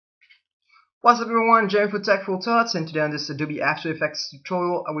What's up everyone, Jeremy for Techful Thoughts, and today on this Adobe After Effects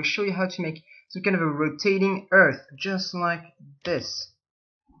tutorial I will show you how to make some kind of a rotating earth, just like this.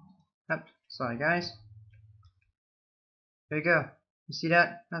 Yep, sorry guys. There you go. You see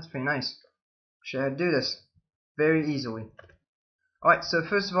that? That's pretty nice. Show you how to do this very easily. Alright, so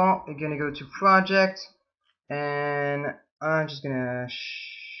first of all, we're gonna go to Project, and I'm just gonna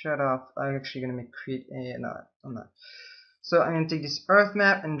shut off. I'm actually gonna create a, no, I'm not. So I'm gonna take this earth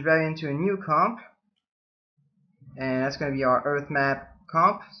map and drag it into a new comp. And that's going to be our earth map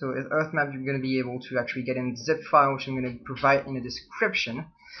comp. So with earth map you're going to be able to actually get in zip file, which I'm going to provide in the description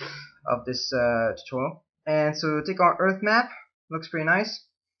of this tutorial. And so take our earth map, looks pretty nice,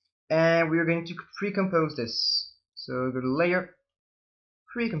 and we're going to pre-compose this. So go to layer,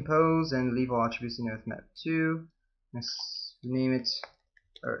 pre-compose, and leave all attributes in earth map 2. Let's name it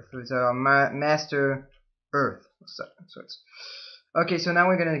earth. So it's our master earth. Okay, so now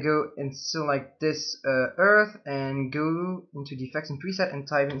we're gonna go and select this earth and go into the effects and preset and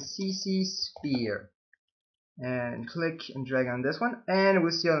type in CC sphere and click and drag on this one, and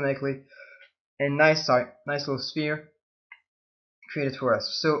we'll see automatically a nice little sphere created for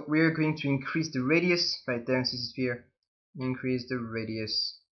us. So we're going to increase the radius right there in CC sphere, increase the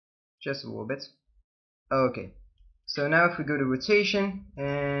radius just a little bit. Okay, so now if we go to rotation,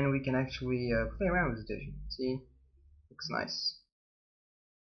 and we can actually play around with rotation. See, looks nice.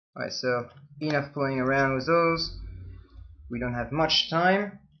 Alright, so enough playing around with those. We don't have much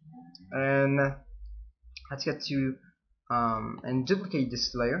time, and let's get to and duplicate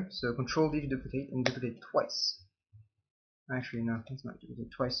this layer. So Control D to duplicate, and duplicate twice. Actually, no, let's not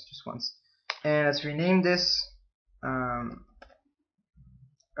duplicate twice, just once. And let's rename this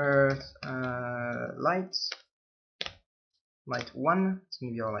Earth Light 1. It's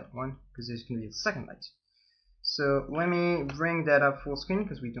gonna be our light 1 because there's gonna be a second light. So let me bring that up full screen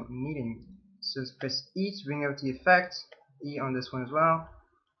because we don't need any. So let's press E to bring out the effect, E on this one as well.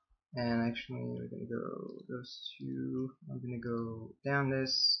 And actually we're gonna go those two. I'm gonna go down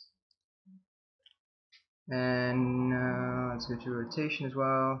this, and let's go to rotation as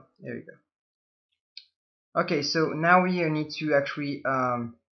well. There we go. Okay, so now we need to actually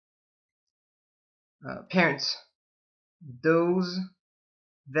parent those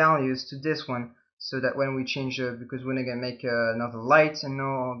values to this one, so that when we change because we're gonna make another light and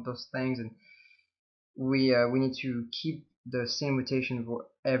all those things, and we need to keep the same rotation for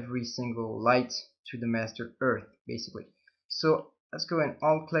every single light to the master earth, basically. So let's go and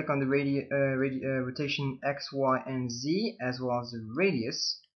alt click on the rotation X, Y, and Z, as well as the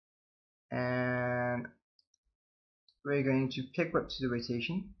radius, and we're going to pick up to the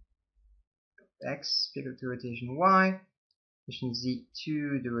rotation X, pick up to rotation Y, rotation Z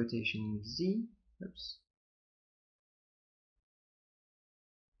to the rotation Z. Oops.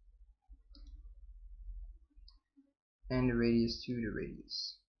 And the radius to the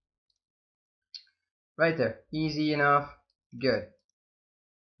radius. Right there, easy enough, good.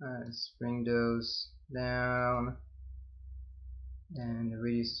 Let's bring those down, and the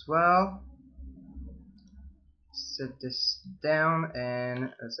radius as well. Set this down,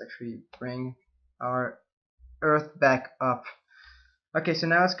 and let's actually bring our earth back up. Okay, so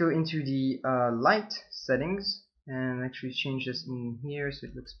now let's go into the light settings and actually change this in here so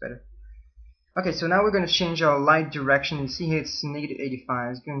it looks better. Okay, so now we're going to change our light direction. You see here it's -85.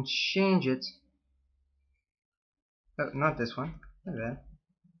 I'm going to change it. Oh, not this one. Not that.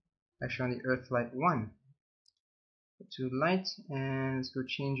 Actually, on the earth light 1. Go to light, and let's go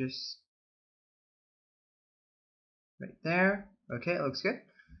change this right there. Okay, it looks good.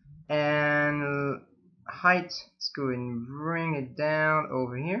 And height, let's go and bring it down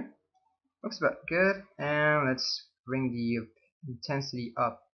over here. Looks about good. And let's bring the intensity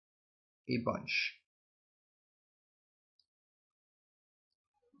up a bunch.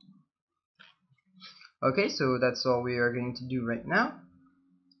 Okay, so that's all we are going to do right now.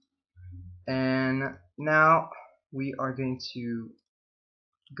 And now we are going to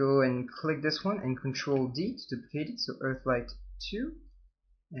go and click this one and Control D to duplicate it, so Earth Light 2.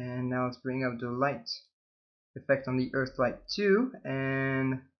 And now let's bring up the light effect on the Earth Light 2,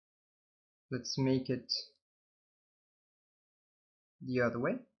 and let's make it the other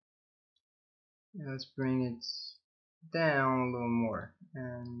way. And let's bring it down a little more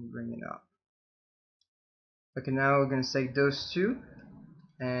and bring it up. Okay, now we're going to select those two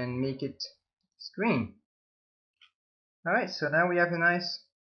and make it green. Alright, so now we have a nice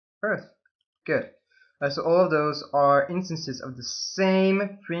earth. Good. So all of those are instances of the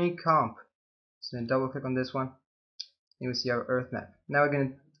same pre-comp. So double click on this one, and you'll see our earth map. Now we're going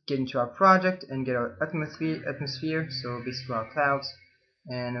to get into our project and get our atmosphere, so basically our clouds.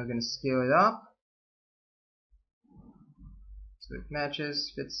 and we're gonna scale it up so it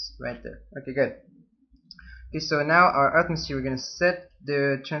matches, fits right there. Okay, good. Okay, so now our atmosphere, we're gonna set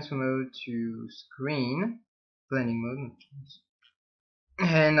the transfer mode to screen, blending mode,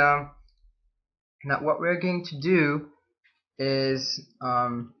 and now what we're going to do is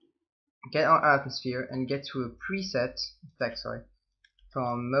get our atmosphere and get to a preset effect,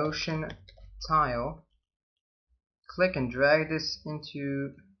 from motion tile. Click and drag it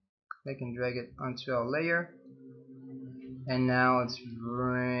onto our layer, and now let's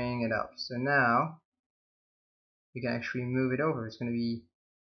bring it up. So now we can actually move it over. It's going to be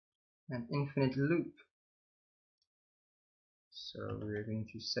an infinite loop. So we're going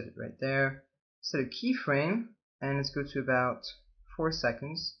to set it right there. Set a keyframe, and let's go to about 4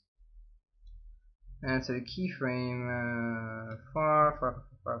 seconds. And set a keyframe far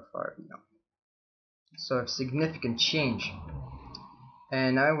beyond. So a significant change.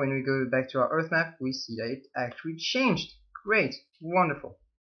 And now when we go back to our Earth map, we see that it actually changed. Great, wonderful,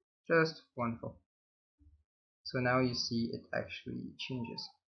 just wonderful. So now you see it actually changes.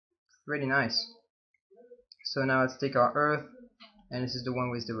 Pretty nice. So now let's take our Earth, and this is the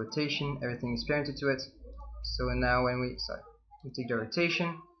one with the rotation. Everything is parented to it. So now when we take the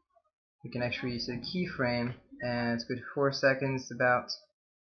rotation, we can actually set a keyframe, and it's good 4 seconds about.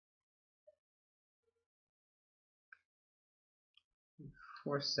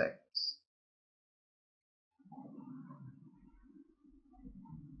 4 seconds.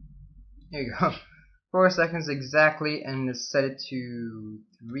 Here you go. 4 seconds exactly, and let's set it to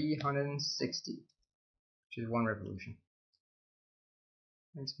 360, which is 1 revolution.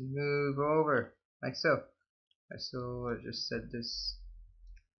 Let's move over like so. So I just set this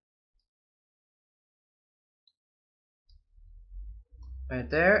right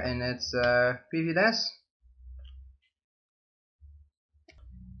there, and let's preview this.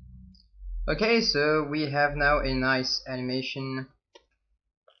 Okay, so we have now a nice animation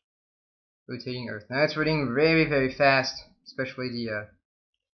rotating Earth. Now it's rotating very, very fast, especially the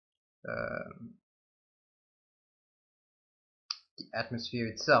atmosphere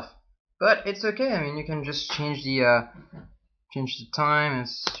itself. But it's okay. I mean, you can just change the time, and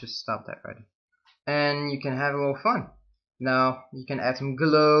let's just stop that right. And you can have a little fun. Now you can add some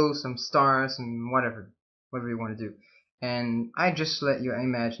glow, some stars, and whatever you want to do. And I just let your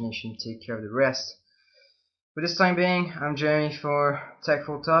imagination take care of the rest. For this time being, I'm Jeremy for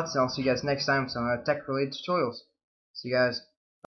Techful Thoughts, and I'll see you guys next time with some tech-related tutorials. See you guys.